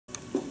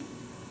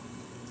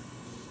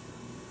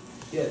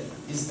Yeah,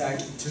 it's like,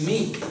 to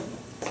me,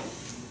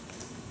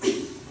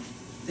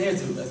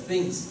 there's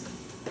things,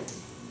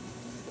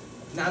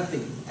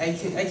 nothing. I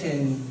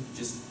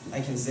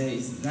can say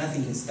it's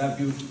nothing can stop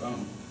you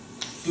from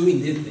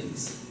doing these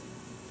things.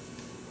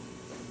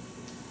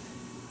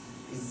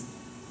 It's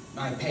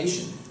my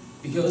passion,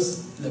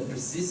 because the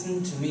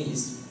persistence to me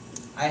is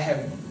I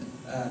have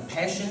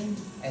passion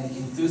and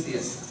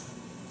enthusiasm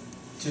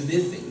to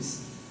these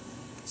things,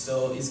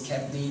 so it's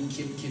kept me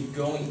keep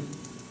going.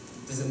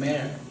 Doesn't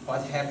matter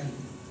what happened.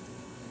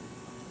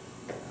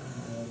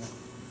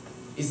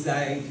 It's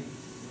like,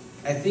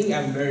 I think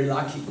I'm very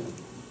lucky.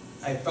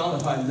 I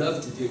found what I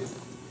love to do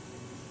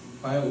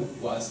when I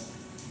was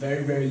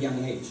very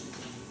young age.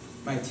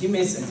 My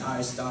teammates and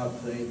I started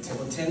playing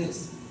table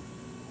tennis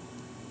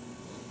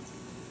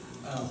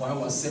when I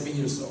was 7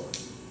 years old.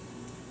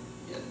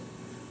 Yeah.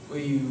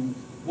 We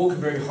worked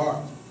very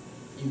hard.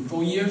 In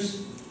 4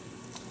 years,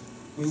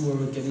 we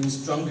were getting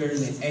stronger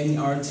than any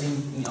other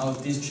team in our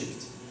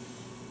district.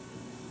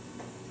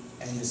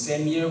 And the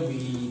same year,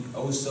 we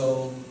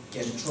also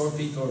get a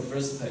trophy for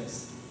first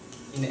place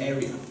in the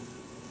area.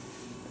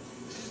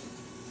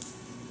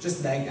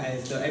 Just like I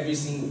thought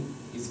everything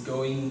is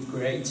going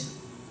great,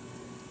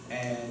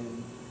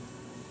 and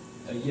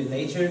a year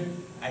later,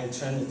 I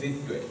turned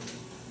 5th grade.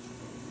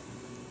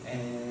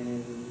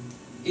 And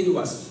it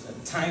was a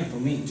time for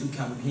me to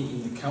compete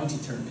in the county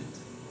tournament.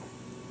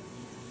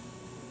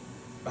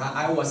 But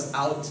I was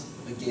out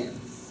again.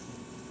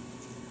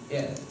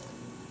 Yeah.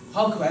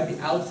 How could I be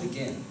out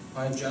again?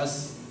 I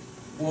just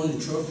won the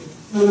trophy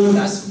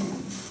last year.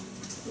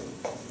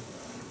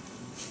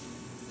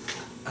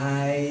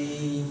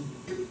 I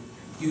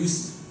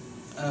used,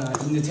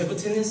 in the table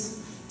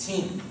tennis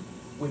team,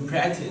 we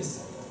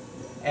practice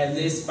at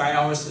least 5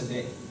 hours a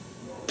day.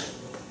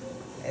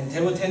 And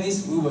table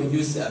tennis, we will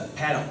use a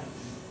paddle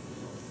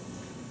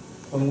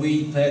when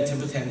we play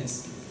table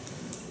tennis.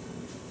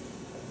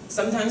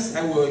 Sometimes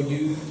I will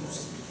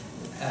use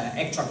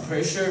extra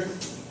pressure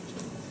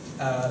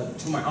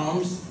to my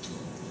arms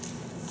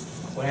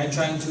when I'm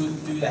trying to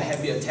do the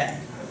heavy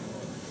attack,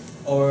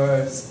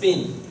 or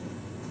spin,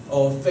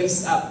 or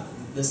face up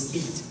the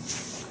speed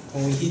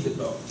when we hit the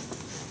ball.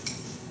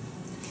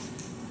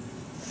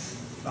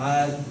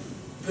 But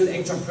put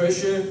extra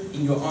pressure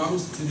in your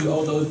arms to do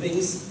all those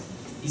things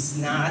is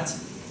not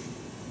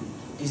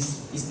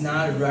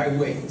the right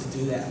way to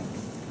do that.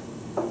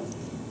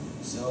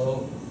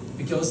 So,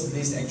 because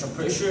this extra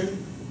pressure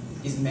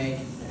is make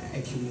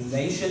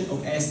accumulation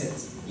of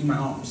assets in my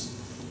arms,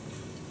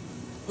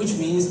 which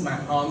means my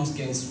arms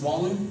get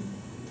swollen,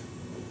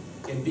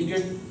 get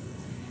bigger,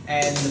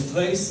 and the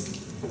place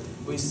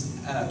with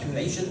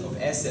accumulation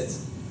of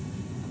assets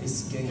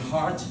is getting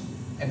hard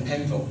and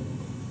painful.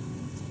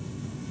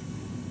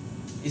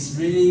 It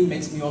really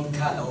makes me want to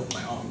cut off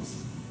my arms.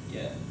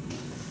 Yeah.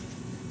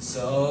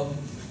 So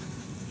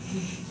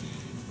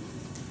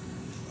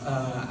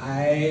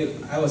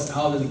I was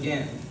out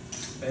again,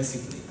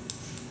 basically,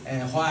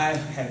 and what I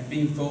had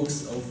been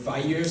focused on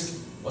 5 years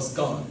was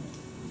gone,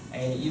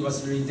 and it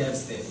was really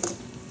devastating.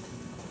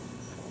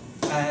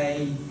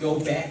 I go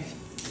back,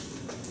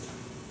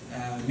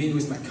 meet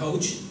with my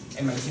coach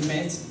and my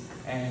teammates,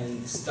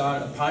 and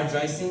start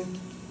apologizing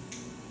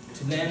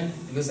to them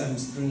because I'm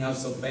screwing up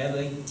so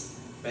badly.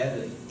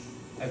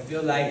 I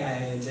feel like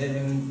I let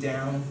them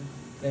down,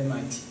 let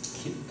my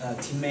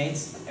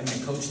teammates and my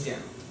coach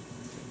down.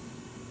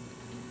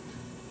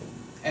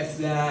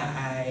 After that,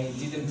 I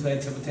didn't play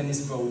table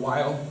tennis for a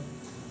while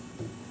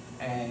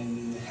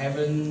and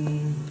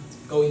haven't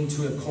gone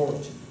into a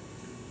court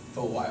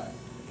for a while.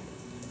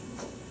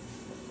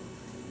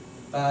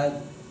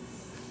 But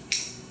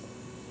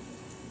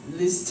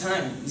this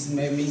time, it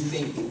made me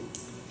think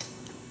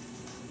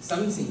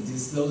something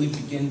just slowly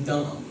began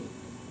dawn on me.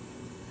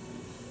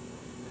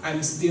 I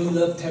still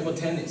love table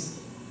tennis.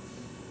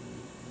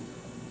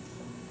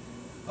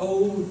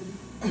 All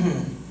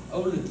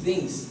the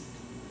things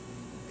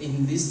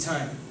in this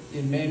time,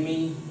 it made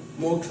me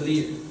more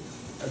clear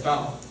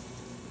about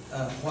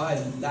what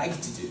I like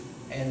to do,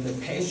 and the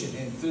passion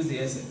and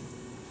enthusiasm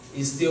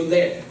is still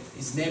there.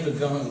 It's never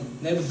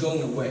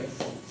going away.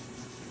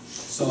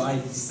 So I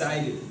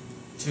decided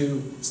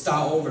to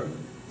start over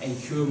and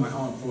cure my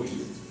arm for a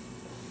year.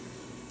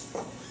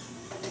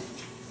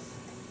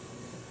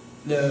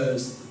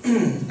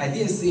 I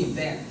didn't see it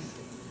then,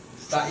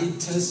 but it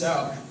turns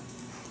out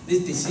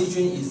this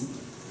decision is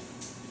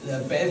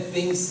the best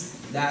things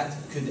that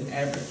could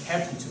ever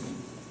happen to me.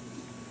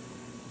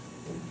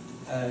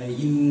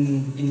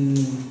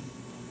 In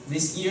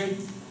this year,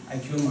 I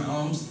cured my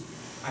arms.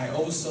 I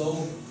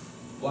also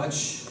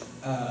watch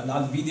a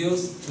lot of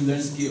videos to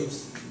learn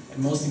skills,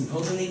 and most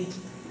importantly,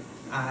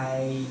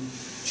 I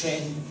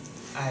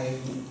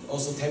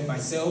also tap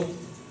myself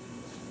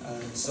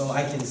so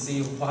I can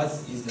see what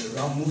is the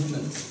wrong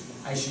movement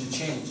I should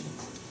change.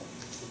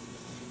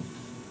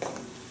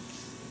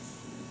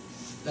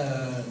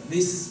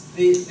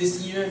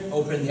 This year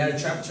opened the other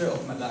chapter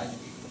of my life.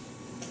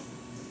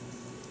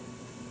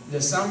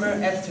 The summer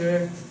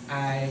after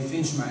I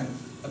finished my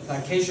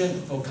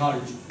application for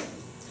college,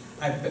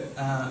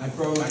 I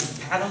borrowed my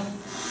paddle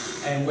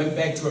and went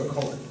back to a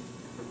court.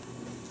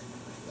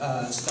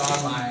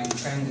 Start my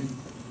training.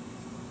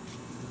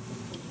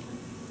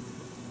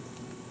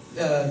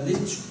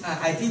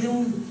 I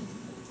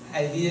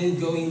didn't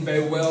go in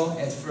very well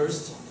at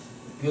first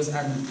because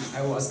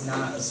I was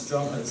not as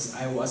strong as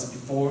I was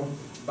before.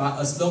 But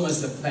as long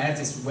as the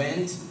practice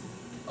went,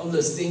 all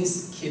those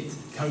things kept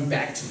coming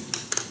back to me.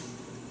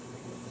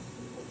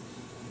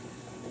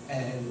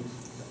 And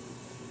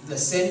the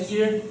same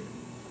year,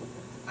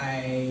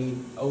 I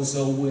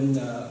also won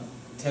the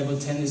table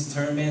tennis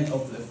tournament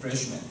of the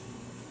freshman.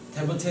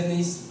 Table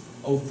tennis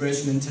of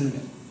freshman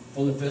tournament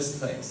for the first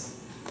place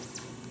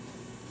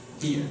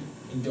here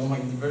in Dong Hwa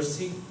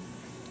University,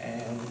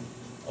 and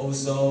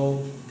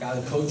also got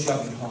a coach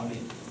job in Hua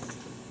Lin.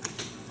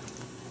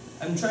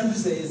 I'm trying to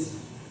say is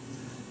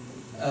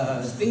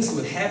things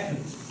would happen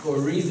for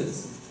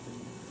reasons.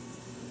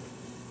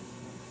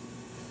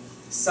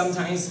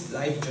 Sometimes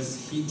life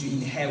just hit you in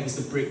the head with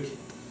a brick.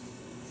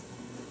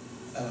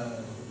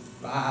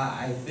 But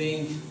I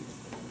think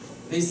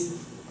this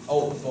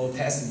all for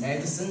test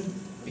medicine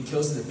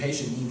because the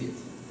patient needed.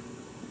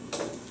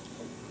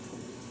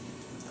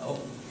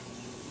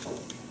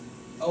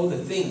 All the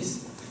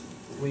things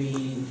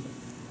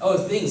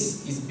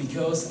is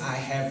because I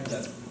have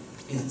the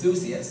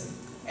enthusiasm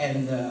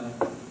and the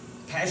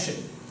passion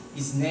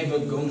is never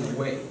going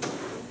away,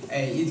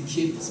 and it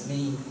keeps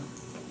me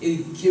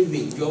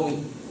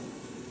going.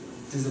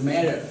 Doesn't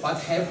matter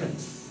what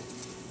happens,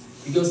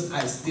 because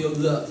I still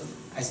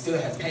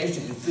have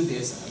passion and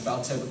enthusiasm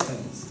about table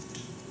tennis.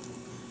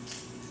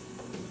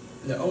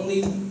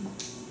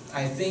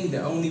 I think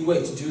the only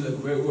way to do the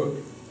great work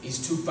is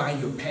to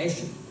find your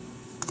passion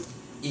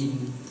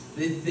in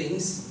these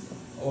things,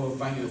 or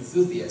find your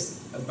enthusiasm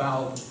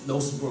about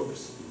those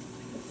works.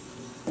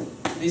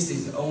 This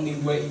is the only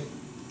way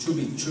to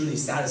be truly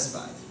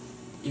satisfied.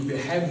 If you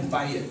haven't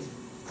found it,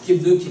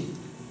 keep looking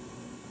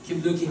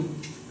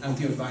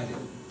until you find it.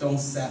 Don't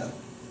settle.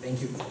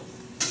 Thank you.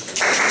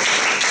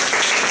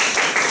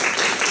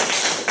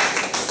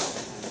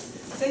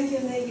 Thank you,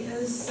 Nick.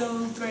 It's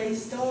so great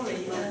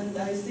story, and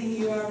I think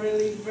you are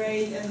really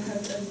brave and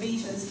have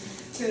ambitions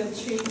to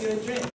achieve your dream.